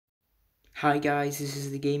Hi guys, this is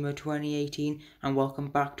the Gamer 2018 and welcome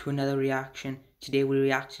back to another reaction. Today we're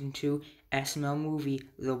reacting to SML movie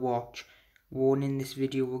The Watch. Warning, this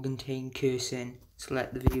video will contain cursing, so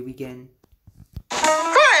let the video begin.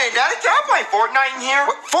 Hey, Daddy, can I play Fortnite in here?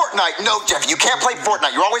 What, Fortnite? No, Jeff, you can't play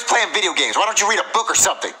Fortnite. You're always playing video games. Why don't you read a book or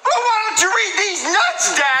something? Well, why don't you read these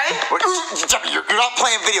nuts, Daddy? Jeff, you're not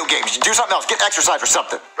playing video games. Do something else. Get exercise or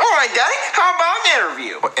something. All right, Daddy, how about an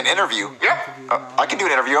interview? What, an interview? Yep. I can do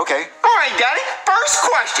an interview, okay. All right, Daddy, first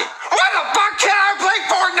question. Why the fuck can't I play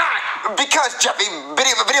Fortnite? Because, Jeffy,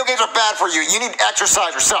 video games are bad for you. You need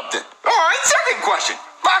exercise or something. All right, second question.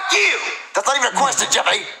 Fuck you. That's not even a question,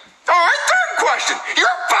 Jeffy. All right, third question. You're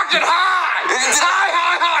fucking high.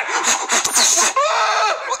 High.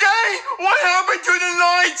 Daddy, what happened to the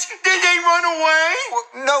lights? Did they run away?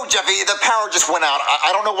 No, Jeffy, the power just went out.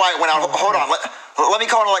 I don't know why it went out. Hold on. Let me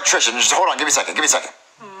call an electrician. Just hold on. Give me a second.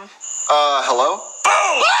 Hello?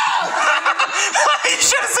 Boom! You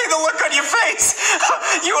should have seen the look on your face.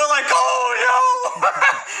 You were like, oh no.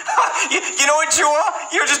 you know what you are?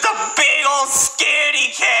 You're just a big old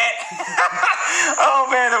scaredy cat. Oh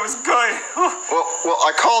man, that was good. Well,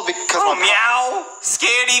 I called because meow,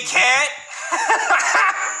 scaredy cat.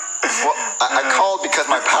 Well, I called because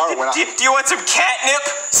my power went out. Do you want some catnip,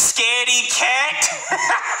 scaredy cat?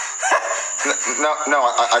 No,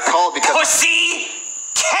 I called because... Pussy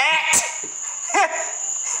cat.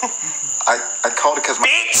 I called because my...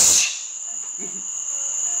 Bitch.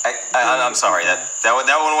 I'm sorry. That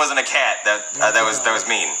one wasn't a cat. That was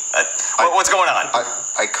mean. What's going on?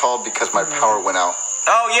 I called because my power went out.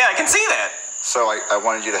 Oh yeah, I can see that. So I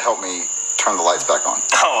wanted you to help me turn the lights back on.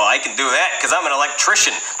 Oh, I can do that because I'm an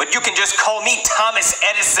electrician. But you can just call me Thomas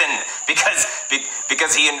Edison because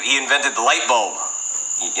he invented the light bulb.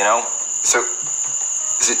 You know. So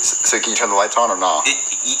can you turn the lights on or not?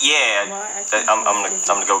 Yeah, I'm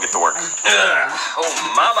gonna go get to work. Oh,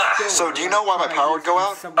 mama. So do you know why my power would go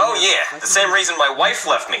out? Oh yeah, the same reason my wife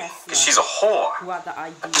left me, because she's a whore.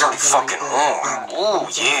 A dirty fucking whore. Ooh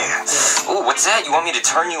yeah. Ooh, what's that? You want me to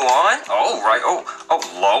turn you on? Oh right. Oh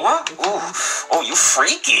lower. Ooh. Oh, you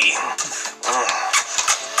freaky.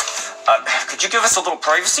 Could you give us a little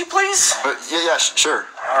privacy, please? Yeah, sure.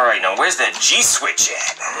 All right, now where's that G switch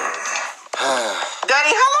at? Daddy,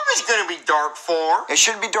 how long is it gonna be dark for? It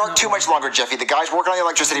shouldn't be dark too much longer, Jeffy. The guy's working on the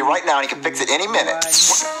electricity right now, and he can fix it any minute.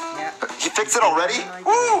 He fixed it already?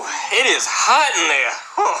 Ooh, it is hot in there.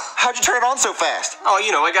 How'd you turn it on so fast? Oh,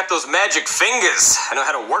 you know, I got those magic fingers. I know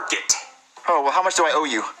how to work it. Oh, well, how much do I owe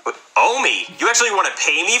you? Owe me? You actually want to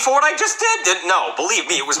pay me for what I just did? No, believe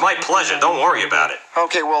me, it was my pleasure. Don't worry about it.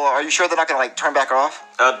 Okay, well, are you sure they're not gonna, turn back off?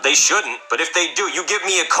 They shouldn't, but if they do, you give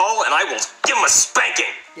me a call and I will give them a spanking.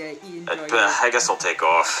 Yeah, I guess I'll take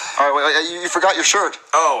off. All right, well, you forgot your shirt.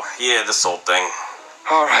 Oh, yeah, this old thing.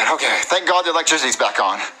 All right, okay. Thank God the electricity's back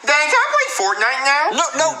on. Daddy, can I play Fortnite now?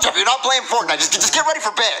 No, Jeff, you're not playing Fortnite. Just get ready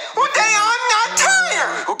for bed. Well, Daddy, I'm not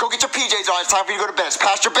tired. Well, go get your PJs on. It's time for you to go to bed. It's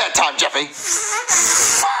past your bedtime, Jeffy.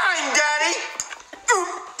 Fine, Daddy. Go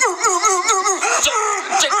to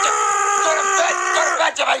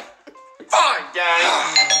bed, Jeffy. Fine, Daddy.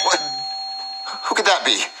 What? Who could that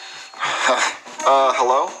be?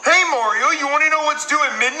 Hello? Hey, Mario, you want to know what's due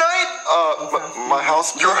at midnight? My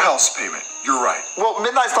house? Your house payment. You're right. Well,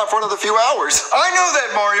 midnight's not for another few hours. I know that,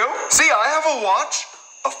 Mario. See, I have a watch.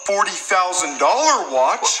 A $40,000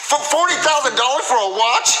 watch. For $40,000 for a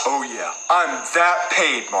watch? Oh, yeah. I'm that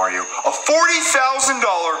paid, Mario. A $40,000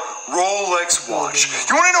 Rolex watch.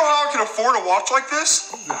 You want to know how I can afford a watch like this?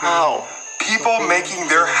 How? People making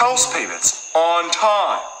their house payments on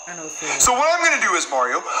time. So what I'm going to do is,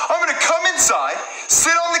 Mario, I'm going to come inside,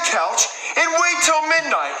 sit on the couch, and wait till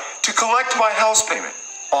midnight to collect my house payment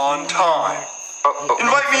on time.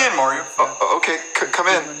 Invite me in, Mario. Okay, come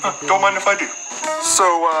in. Don't mind if I do. So,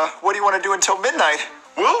 what do you want to do until midnight?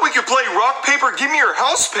 Well, we could play rock, paper, give me your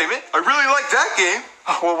house payment. I really like that game.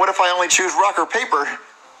 Well, what if I only choose rock or paper?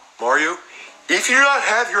 Mario, if you do not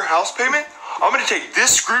have your house payment, I'm going to take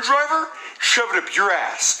this screwdriver, shove it up your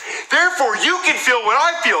ass. Therefore, you can feel what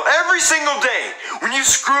I feel every single day when you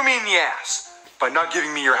screw me in the ass by not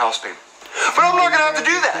giving me your house payment. But I'm not going to have to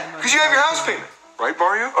do that because you have your house payment. Right,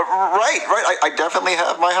 Mario? Right. I definitely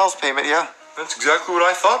have my house payment, yeah. That's exactly what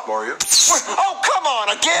I thought, Mario. Oh, come on,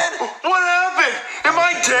 again? What happened? Am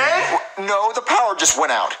I dead? No, the power just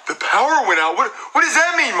went out. The power went out? What does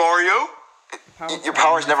that mean, Mario? Your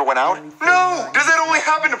powers never went out? No! Does that only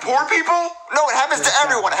happen to poor people? No, it happens to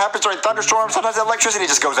everyone. It happens during thunderstorms. Sometimes the electricity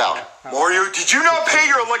just goes out. Mario, did you not pay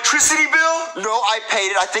your electricity bill? No, I paid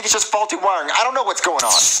it. I think it's just faulty wiring. I don't know what's going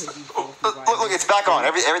on. Look, it's back on.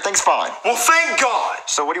 Everything's fine. Well, thank God.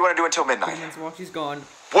 So what do you want to do until midnight? Watch is gone.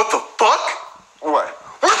 What the fuck? What?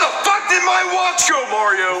 Where the fuck did my watch go,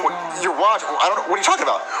 Mario? Your watch? I don't know. What are you talking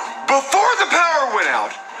about? Before the power went out,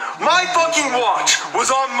 my fucking watch was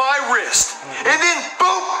on my wrist. And then,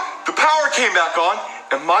 boom, the power came back on,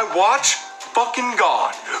 and my watch fucking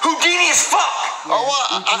gone. Houdini as fuck. Oh,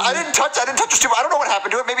 I didn't touch your stupid. I don't know what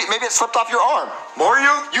happened to it. Maybe it slipped off your arm.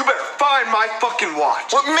 Mario, you better find my fucking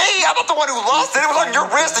watch. What, me? I'm not the one who lost it. It was on your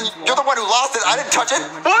wrist, and you're the one who lost it. I didn't touch it.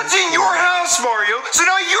 Well, it's in your house, Mario. So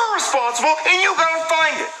now you're responsible, and you gotta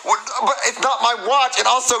find it. But it's not my watch,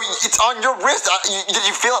 and also it's on your wrist. Did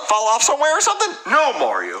you feel it fall off somewhere or something? No,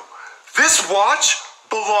 Mario. This watch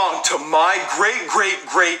belonged to my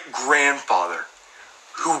great-great-great-grandfather,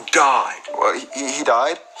 who died. Well, he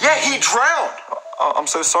died? Yeah, he drowned. Oh, I'm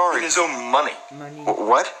so sorry. In his own money.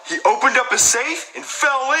 What? He opened up a safe and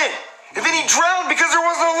fell in. And then he drowned because there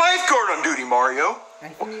wasn't a lifeguard on duty, Mario.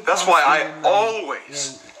 That's why I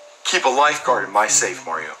always keep a lifeguard in my safe,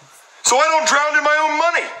 Mario. So I don't drown in my own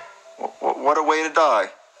money. What a way to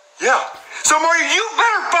die. Yeah. So, Mario, you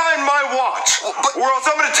better find my watch. Or else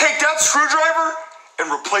I'm going to take that screwdriver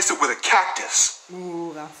and replace it with a cactus.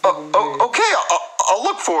 Okay, I'll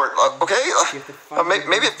look for it. Okay,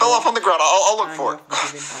 maybe it fell off on the ground. I'll look for it.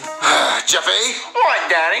 Jeffy, What,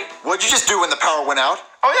 Daddy? what'd you just do when the power went out?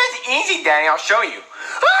 Oh, that's easy, Daddy. I'll show you.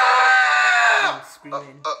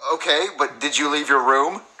 Okay, but did you leave your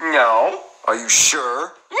room? No. Are you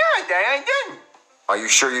sure? Yeah, Daddy, I didn't. Are you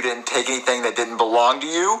sure you didn't take anything that didn't belong to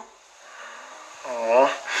you? Oh,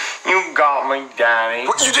 you got me, Daddy.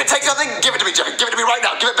 What, you did take something? Give it to me, Jeffy. Give it to me right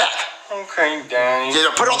now. Give it back. Okay, Daddy. Yeah,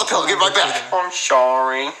 put it on the pillow. Give it right back. I'm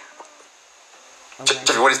sorry.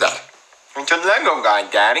 Jeffy, what is that? It's a Lego guy,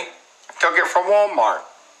 Daddy. I took it from Walmart.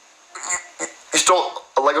 You stole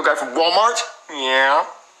a Lego guy from Walmart? Yeah.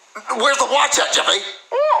 Where's the watch at, Jeffy?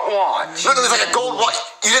 What watch? Look, there's like a gold watch.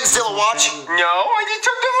 You didn't steal a watch? No, I just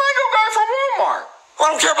took the Lego guy from Walmart. Well,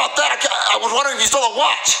 I don't care about that. I was wondering if you stole a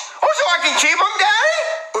watch. Oh, so I can keep him, Daddy?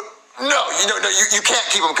 No, you can't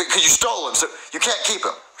keep him because you stole him, so you can't keep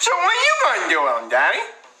him. So what are you gonna do with him, Daddy?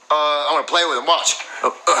 I'm gonna play with him. Watch. You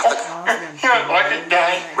don't like it,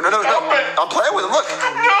 Daddy? No. I'm playing with him. Look.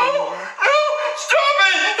 No, stop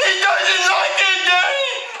it! He doesn't like it, Daddy!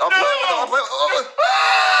 I'm playing with him. I'm playing with him.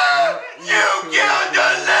 You killed the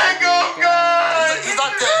Lego guy! He's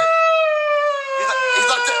not dead. He's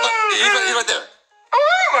not dead. Look, he's right there. Oh, I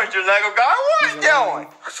want your Lego guy. What are you doing?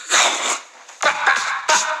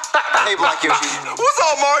 Hey, Black Yoshi. What's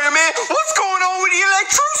up, Mario, man? What's going on with the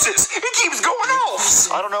electrolysis? It keeps going off.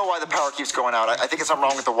 I don't know why the power keeps going out. I think it's something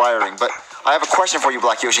wrong with the wiring, but I have a question for you,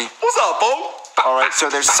 Black Yoshi. What's up, Bo? All right, so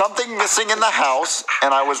there's something missing in the house,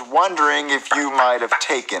 and I was wondering if you might have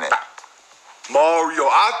taken it. Mario,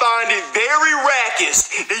 I find it very racist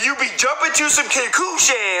that you be jumping to some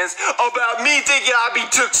conclusions about me thinking I be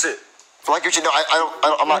tooks it. Like you should know,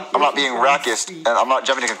 I'm not being racist, and I'm not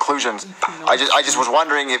jumping to conclusions. I just was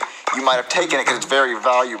wondering if you might have taken it because it's very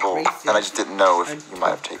valuable, and I just didn't know if you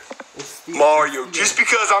might have taken it. Mario, just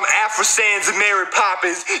because I'm Afro Sans and Mary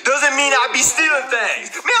Poppins doesn't mean I be stealing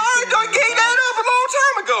things. Man, I done gave that up a long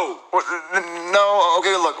time ago. Well, no,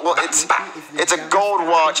 okay, look, well, it's a gold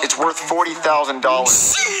watch. It's worth $40,000.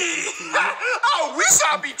 Shit! I wish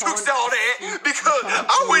I be tooks all that because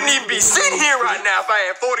I wouldn't even be sitting here right now if I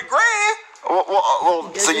had 40 grand. Well,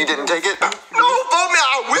 so you didn't take it? No, fuck me,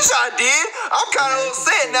 I wish I did. I'm kind of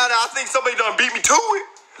upset now that I think somebody done beat me to it.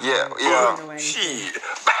 Yeah. Shit.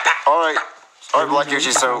 All right, Black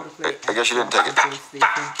Yoshi, so I guess you didn't take it.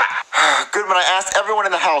 Good, when I asked everyone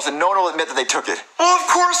in the house, and no one will admit that they took it. Well, of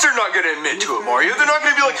course they're not going to admit to it, Mario. They're not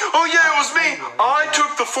going to be like, oh yeah, it was me. I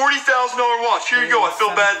took the $40,000 watch. Here you go, I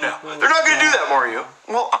feel bad now. They're not going to do that, Mario.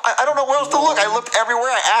 Well, I don't know where else to look. I looked everywhere.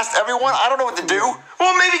 I asked everyone. I don't know what to do.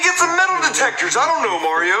 Well, maybe get some metal detectors. I don't know,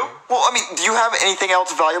 Mario. Well, I mean, do you have anything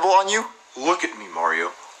else valuable on you? Look at me,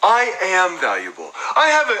 Mario. I am valuable. I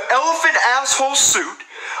have an elephant asshole suit.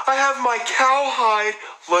 I have my cowhide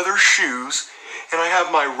leather shoes. And I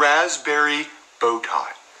have my raspberry bow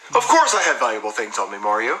tie. Of course I have valuable things on me,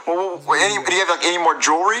 Mario. Well, do you have like any more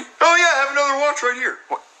jewelry? Oh yeah, I have another watch right here.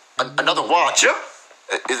 What? Another watch? Yep.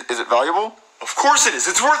 Is it valuable? Of course it is.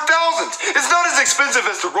 It's worth thousands. It's not as expensive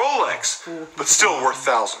as the Rolex, but still worth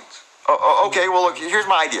thousands. Okay, well look, here's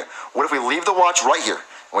my idea. What if we leave the watch right here,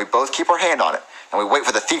 and we both keep our hand on it, and we wait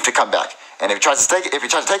for the thief to come back? And if he tries to take it,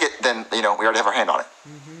 then we already have our hand on it.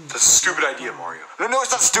 That's a stupid idea, Mario. No,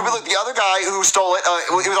 it's not stupid. Look, the other guy who stole it,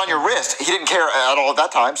 it was on your wrist. He didn't care at all at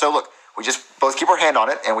that time. So look, we just both keep our hand on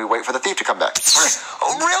it, and we wait for the thief to come back.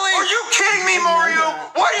 Oh, really? Are you kidding me, Mario?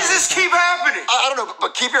 Why does this keep happening? I don't know,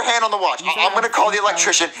 but keep your hand on the watch. I'm going to call the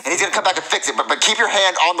electrician, and he's going to come back and fix it. But keep your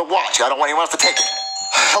hand on the watch. I don't want anyone else to take it.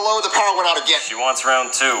 Hello, the power went out again. She wants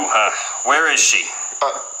round 2, huh? Where is she?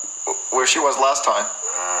 Where she was last time.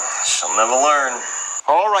 She'll never learn.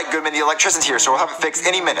 All right, Goodman, the electrician's here, so we'll have it fixed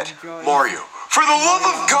any minute. Mario, for the love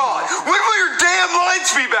of God, when will your damn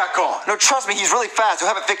lights be back on? No, trust me, he's really fast. We'll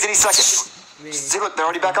have it fixed any second. See, look, they're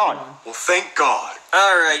already back on. Well, thank God.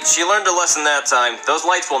 Alright, she learned a lesson that time. Those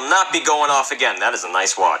lights will not be going off again. That is a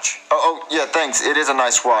nice watch. Oh, yeah, thanks. It is a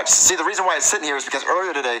nice watch. See, the reason why it's sitting here is because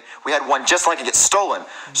earlier today, we had one just like it get stolen.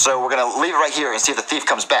 So we're going to leave it right here and see if the thief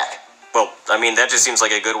comes back. Well, I mean, that just seems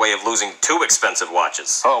like a good way of losing 2 expensive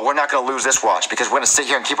watches. Oh, we're not going to lose this watch because we're going to sit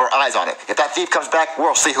here and keep our eyes on it. If that thief comes back,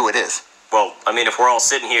 we'll see who it is. Well, I mean, if we're all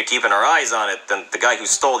sitting here keeping our eyes on it, then the guy who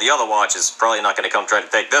stole the other watch is probably not going to come try to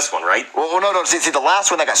take this one, right? Well, no. See, the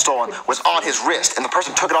last one that got stolen was on his wrist, and the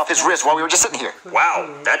person took it off his wrist while we were just sitting here. Wow,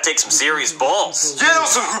 that takes some serious balls. Yeah, that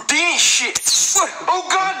was some Houdini shit. Oh,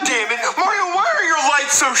 God damn it. Mario, why are your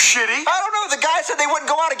lights so shitty? I don't know. The guy said they wouldn't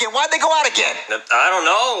go out again. Why'd they go out again? I don't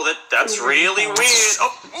know. That's really weird. This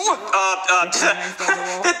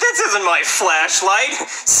isn't my flashlight.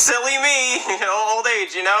 Silly me. Old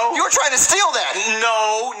age, you know? You were trying to steal that.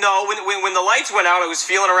 No. When the lights went out, I was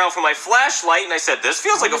feeling around for my flashlight, and I said, this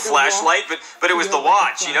feels like a flashlight, but it was the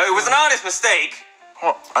watch, you know? It was an honest mistake.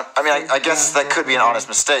 Well, I guess that could be an honest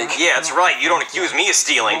mistake. Yeah, that's right. You don't accuse me of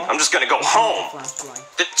stealing. I'm just gonna go home.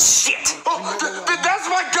 Shit! Oh, that's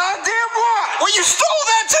my goddamn watch! Well, you stole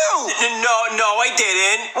that too! No, I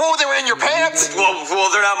didn't. Well, they were in your pants. Well,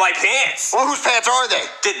 they're not my pants. Well, whose pants are they?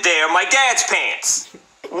 They're my dad's pants.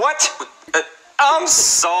 What? I'm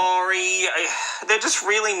sorry. They're just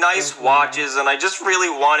really nice watches, and I just really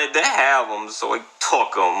wanted to have them, so I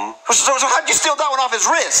took them. So how'd you steal that one off his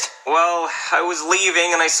wrist? Well, I was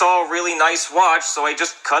leaving, and I saw a really nice watch, so I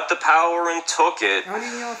just cut the power and took it.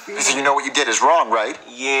 So you know what you did is wrong, right?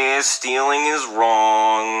 Yeah, stealing is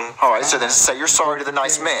wrong. All right, so then say you're sorry to the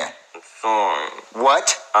nice man. Sorry.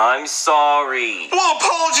 What? I'm sorry. Well,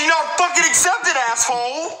 apology not fucking accepted,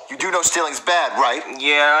 asshole! You do know stealing's bad, right?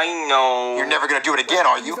 Yeah, I know. You're never gonna do it again,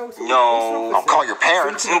 are you? No. I'll call your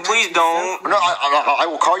parents. Please don't. No, I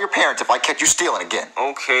will call your parents if I catch you stealing again.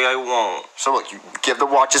 Okay, I won't. So look, you give the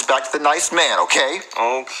watches back to the nice man, okay?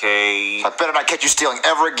 Okay. I better not catch you stealing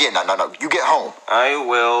ever again. No. You get home. I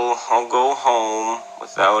will. I'll go home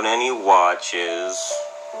without any watches.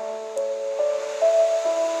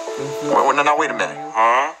 Now, wait a minute.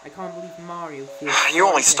 Huh? I can't believe Mario. You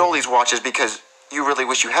only stole these watches because you really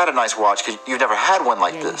wish you had a nice watch because you've never had one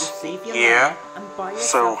like this. Yeah.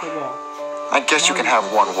 So, I guess you can have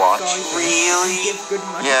one watch. Really?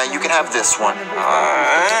 Yeah, you can have this one.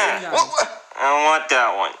 I don't want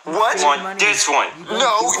that one. What? I want this one.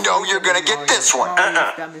 No, you're gonna get this one.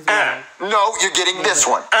 No, you're getting this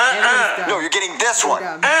one. No, you're getting this one.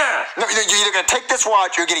 No, you're either gonna take this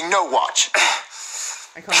watch or you're getting no watch.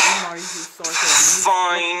 I can't believe Mario is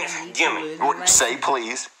Fine. Give me. Say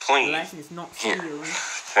please. Please. Lesson is not Here. stealing.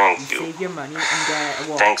 Thank you. Save your money and get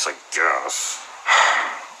a watch. Thanks, I guess.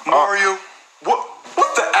 Mario, what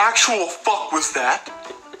the actual fuck was that?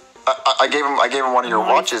 I gave him one of your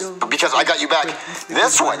watches because I got you back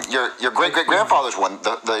this one, your great-great-grandfather's one,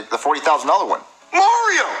 the $40,000 one.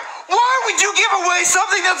 Mario, why would you give away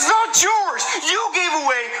something that's not yours? You gave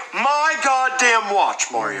away my goddamn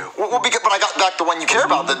watch, Mario. Well, but I got back the one you care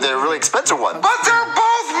about, the really expensive one. But they're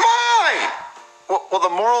both mine! Well, the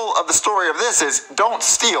moral of the story of this is don't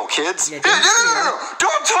steal, kids. Yeah, No.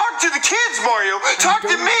 Don't talk to the kids, Mario. Talk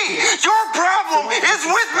to me. Your problem is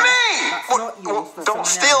with me. Don't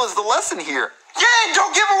steal is the lesson here. Yeah, and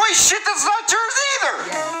don't give away shit that's not yours either.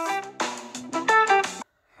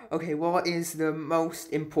 Okay, what is the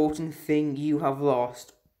most important thing you have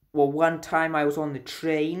lost? Well, one time I was on the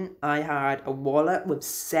train. I had a wallet with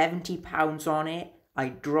 £70 on it. I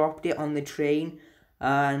dropped it on the train,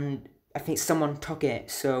 and I think someone took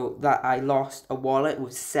it, so that I lost a wallet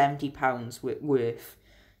with £70 worth.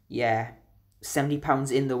 Yeah,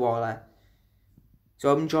 £70 in the wallet.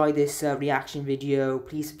 So enjoy this reaction video.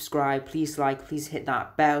 Please subscribe, please like, please hit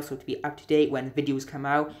that bell so to be up to date when videos come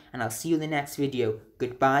out. And I'll see you in the next video.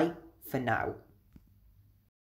 Goodbye for now.